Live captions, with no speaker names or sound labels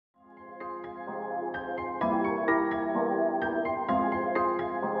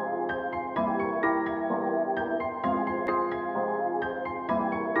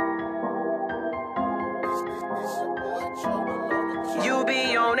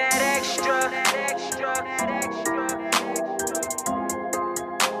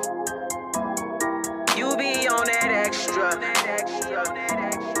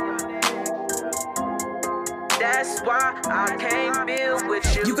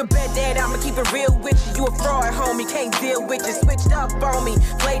You can bet that I'ma keep it real with you. You a fraud, homie, can't deal with you. Switched up on me,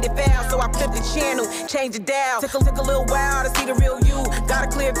 played it foul, so I flipped the channel, changed it down. Took a little while to see the real you. Got a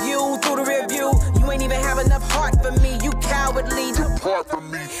clear view through the rear view. You ain't even have enough heart for me. You cowardly. Depart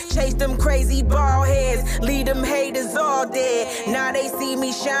from me. Chase them crazy bald heads, leave them haters all dead. Now they see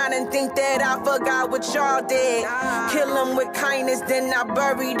me shine and think that I forgot what y'all did. Kill them with kindness, then I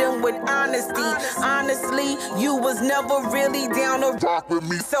bury them with honesty. Honestly, you was never really down to rock with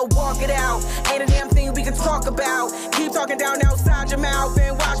me. So walk it out, ain't a damn thing we can talk about. Keep talking down outside your mouth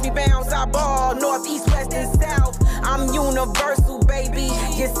and watch me bounce. I ball north, east, west, and south. I'm universal, baby.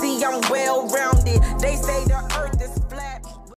 You see, I'm well-rounded. They say the earth